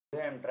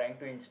Today I'm trying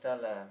to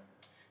install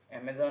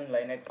Amazon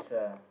Linux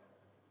uh,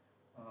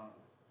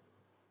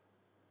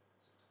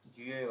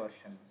 GUI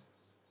version.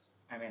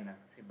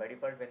 See, by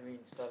default, when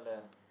we install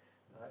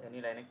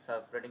any Linux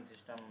operating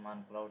system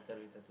on cloud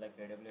services like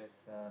AWS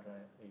or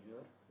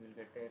Azure, you will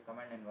get a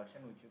command line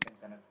version which you can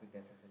connect with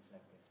SSH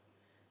like this.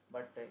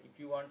 But if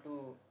you want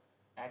to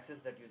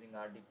access that using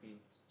RDP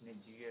in a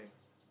GUI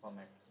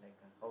format, like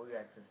how you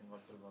access in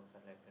VirtualBox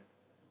or like that,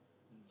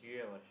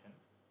 GUI version,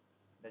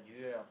 the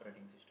GUI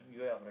operating system,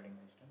 UI operating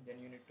system,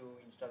 then you need to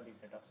install this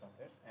set of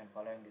softwares. I am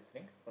following this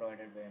link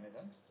provided by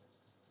Amazon.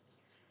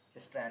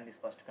 Just run this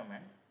first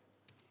command.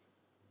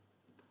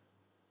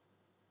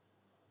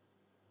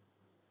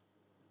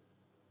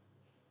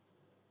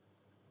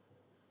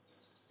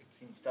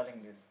 It's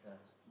installing this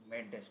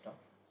made desktop.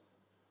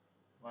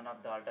 One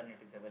of the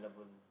alternatives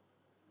available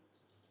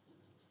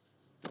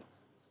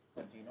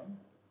for Genome.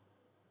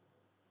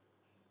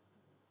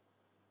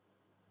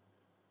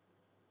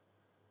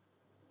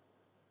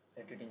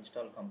 Let it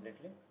install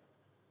completely.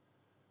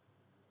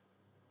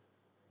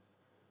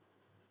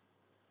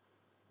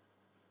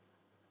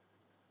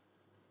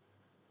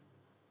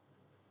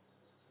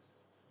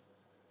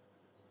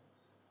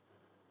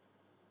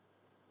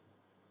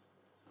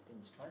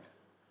 Installed.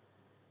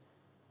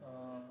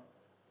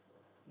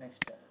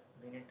 Next,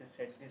 we need to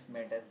set this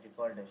made as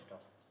default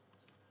desktop.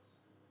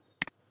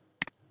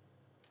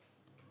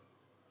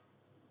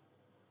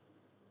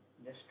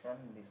 Just run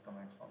these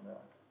commands from the.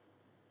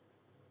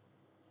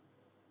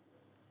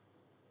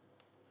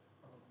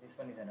 This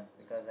one is enough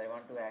because I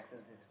want to access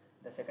this.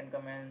 The second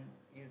command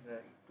is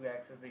to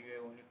access the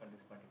UI only for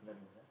this particular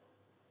user.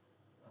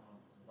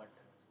 But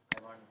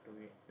I want to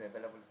be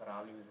available for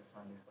all users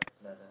on this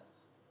particular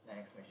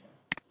Linux machine.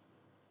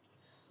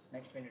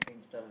 Next, we need to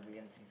install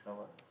VNC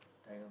server,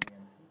 Tiger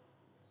VNC.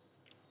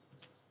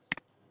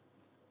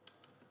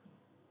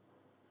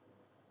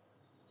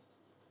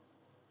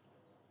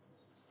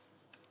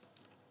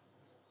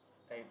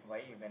 Type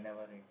Y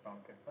whenever it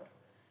prompted for.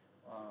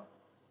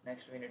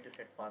 Next, we need to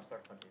set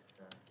password for this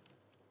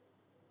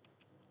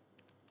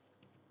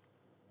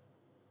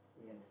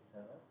VNC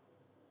server.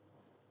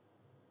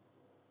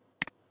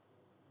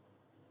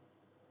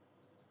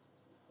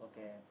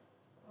 Okay,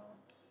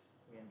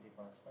 VNC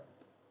password.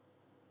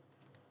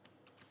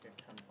 Set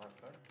some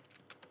password.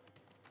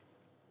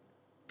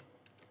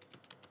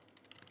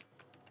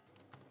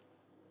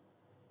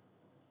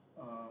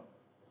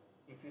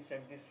 If you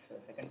set this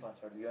second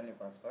password, view only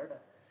password,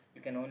 you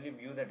can only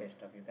view the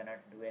desktop. You cannot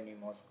do any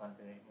mouse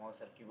configuration,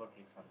 mouse or keyboard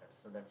clicks on that.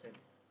 So that's it.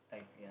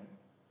 Type N.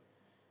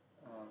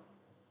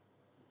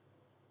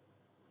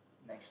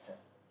 Next.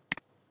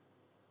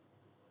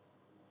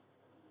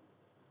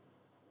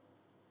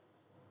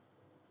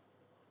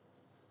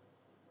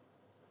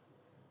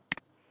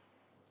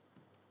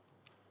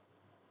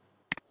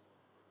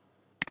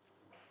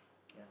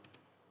 Yeah.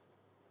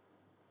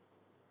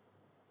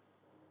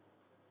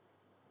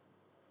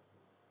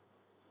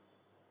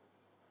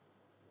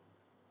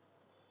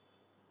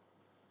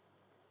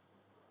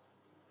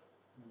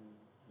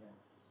 Yeah.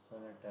 So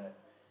that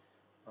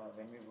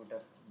when we boot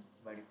up,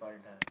 by default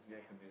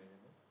UI should be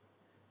visible.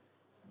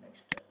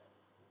 Next,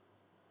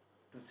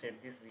 to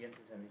set this VNC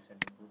service at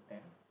the boot time,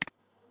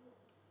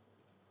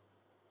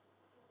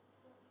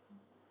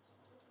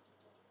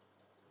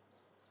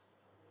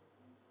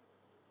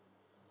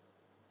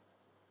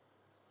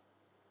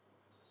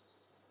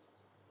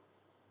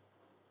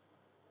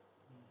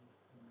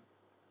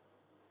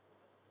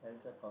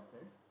 else are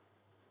copied.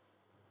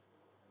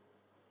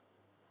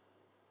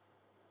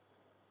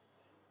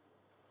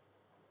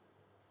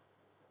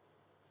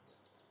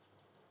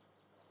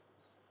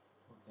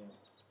 Okay.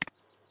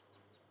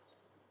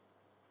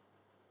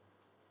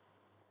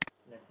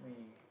 Let me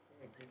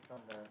exit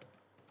from the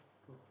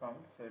root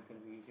prompt so it will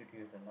be easy to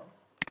use now.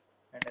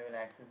 And I will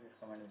access this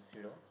command with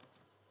sudo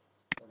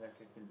so that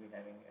it will be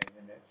having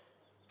agendas.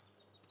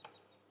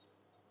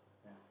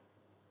 Yeah.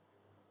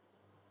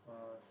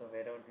 So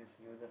wherever this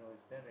user was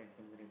there, it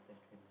will be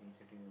replaced with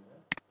EC2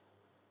 user.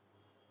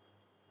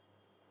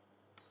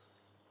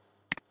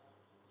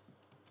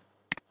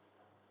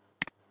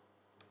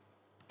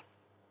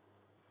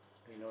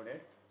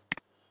 Reloaded.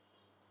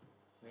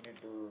 We need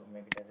to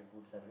make it as a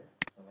boot service.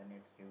 So when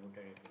it's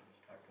rebooted, it will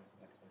start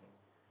automatically.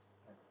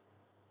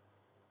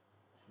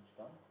 Switched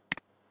on.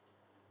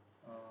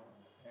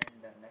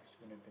 And next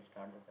we need to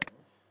start the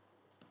service.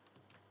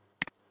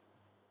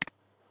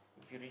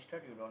 If you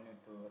restart, you don't need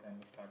to run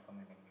the start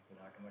command, and it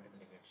will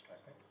automatically get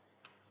started.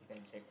 You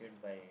can check it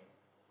by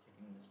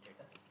checking the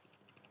status.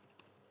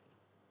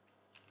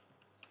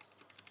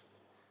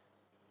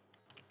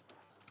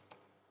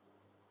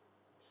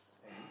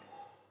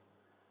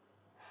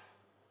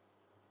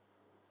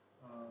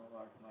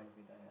 What might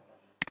be the error?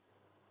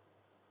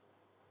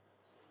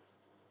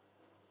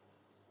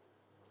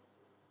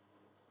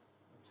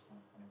 It's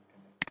not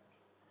connected.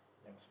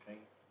 Let's try.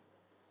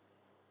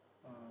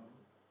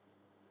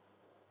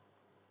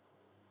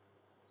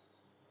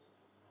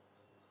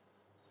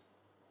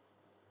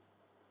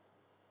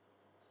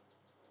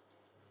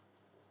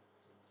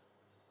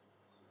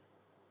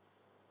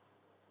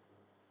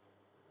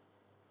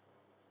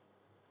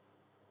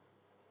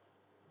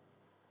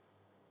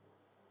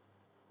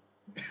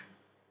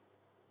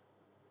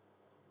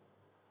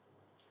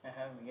 I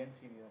have VNC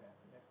viewer app.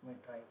 Let me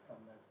try from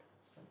that.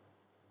 So,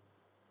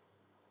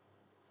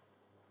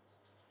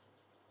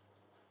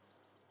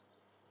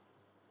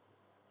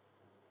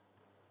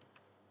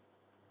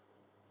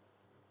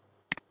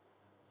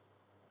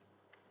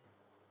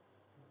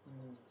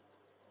 mm,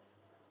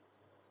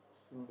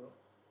 sudo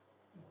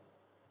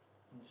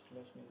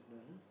installation is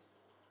doing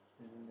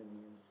using the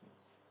VNC.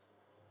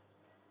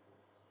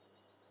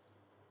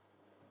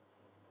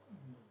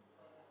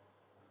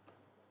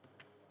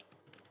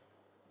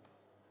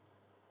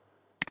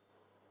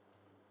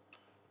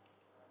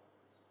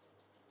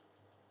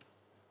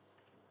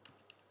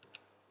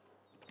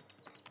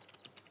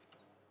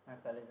 My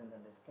file is in the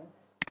desktop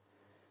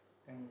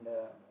and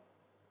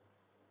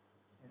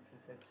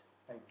SSH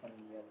hyphen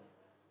EL.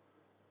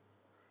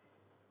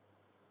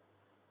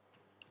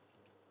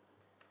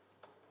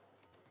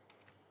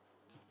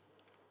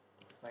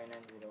 Five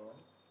nine zero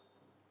one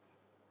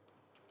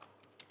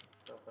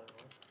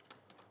localhost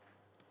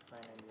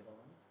 5901.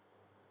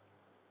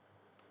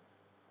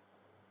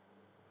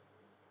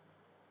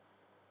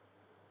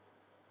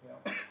 Yeah,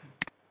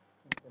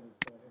 it is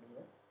provided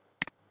here.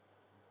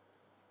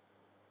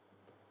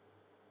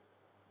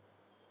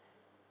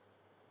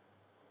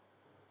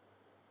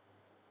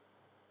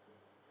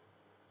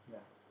 Yeah.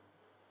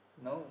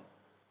 Now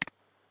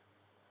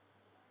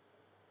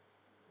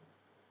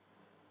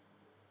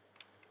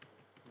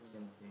you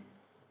can see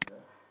the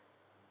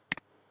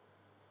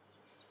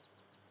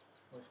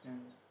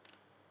hostname.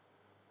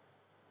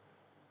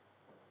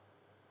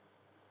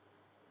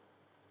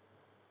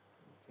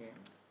 Okay.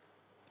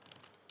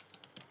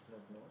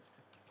 Localhost.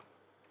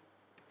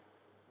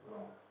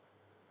 Wow.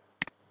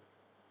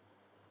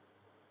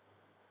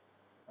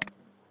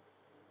 Continue.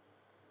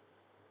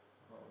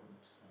 Oh,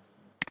 it's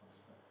asking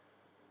password.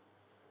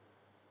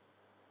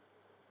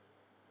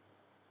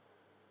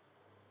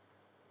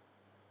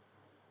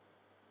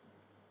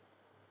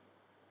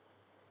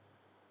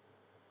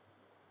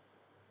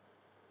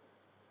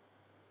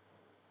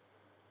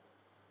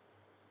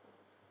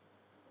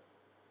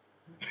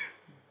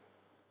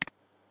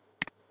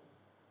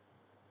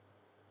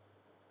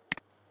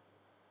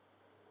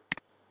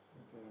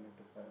 Okay, we need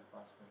to put a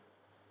password.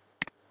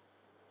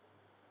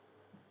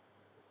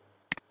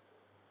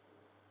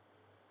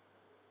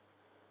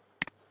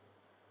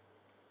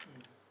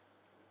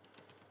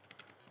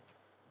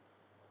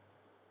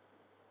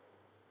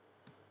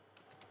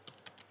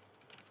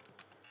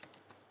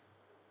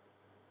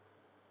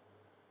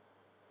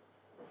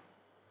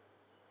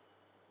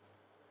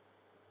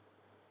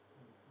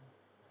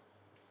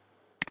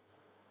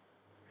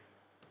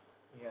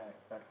 Yeah, it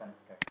got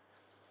connected.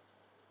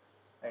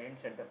 I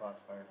didn't set the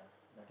password.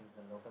 That is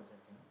the local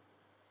setting.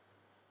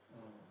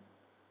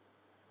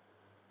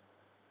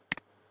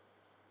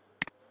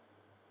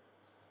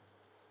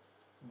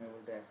 I'm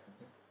able to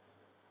access it.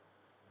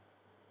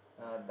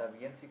 The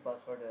VNC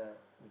password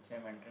which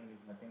I am entering is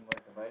nothing but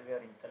while we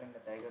are installing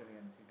the Tiger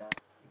VNC, it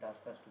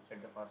asks us to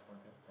set the password.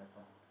 That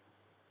one,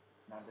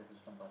 not the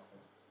system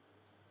password.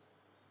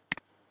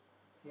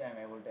 See, I am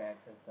able to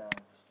access the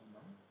system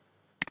now.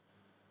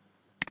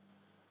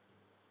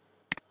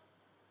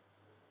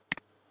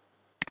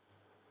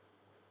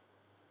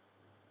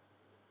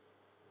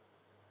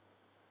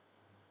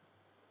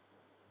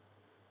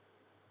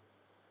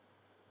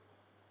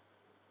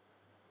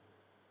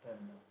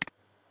 Terminal.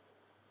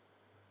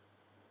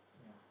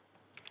 Yeah.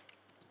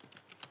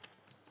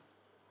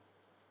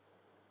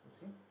 You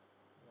see?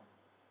 Yeah.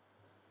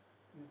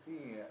 You see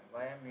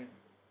why I am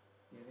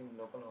using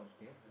localhost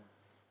is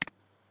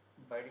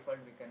by default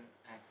we can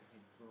access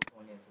it through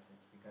only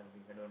SSH because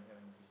we don't have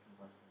any system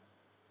password.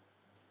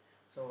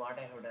 So what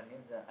I have done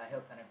is I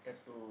have connected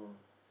to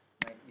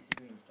my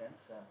EC2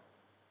 instance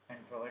and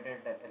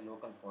provided a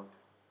local port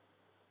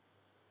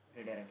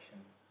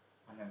redirection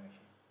on my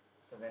machine.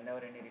 So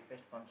whenever any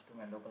request comes to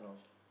my local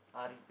host,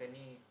 or if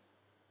anyone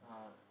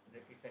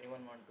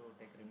want to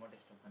take remote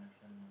desktop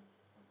connection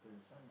to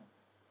this one,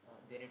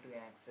 they need to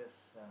access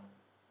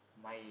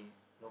my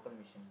local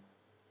machine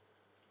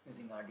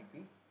using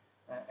RDP.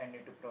 I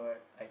need to provide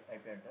IP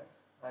address.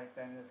 Or if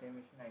I am in the same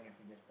machine, I need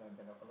to just provide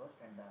the local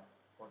host and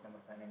port number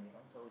 5901.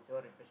 So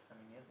whichever request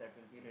coming here, that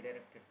will be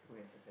redirected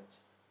through SSH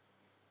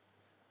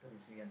to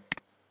this VNC,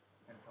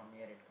 and from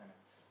here it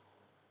connects.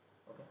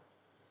 Okay,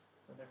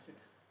 so that's it.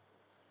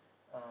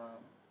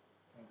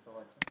 Thanks for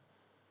watching.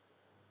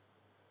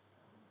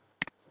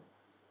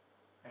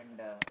 And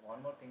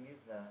one more thing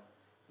is,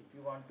 if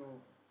you want to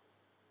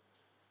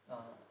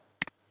uh,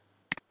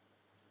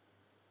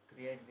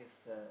 create this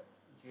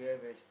GUI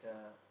based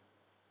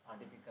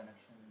RDP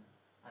connection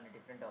on a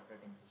different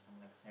operating system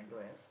like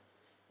CentOS,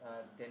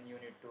 then you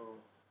need to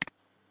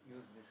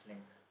use this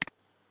link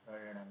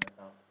provided on the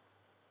top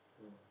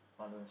to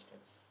follow the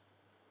steps.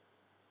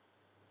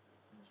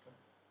 Understood?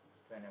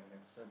 To enable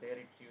it. So there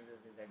it uses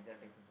this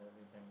XRTP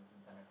service and you can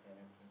connect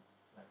directly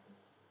like this.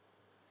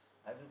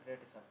 I will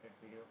create a separate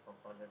video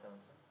for that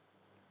also.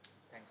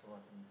 Thanks for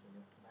watching this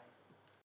video. Bye.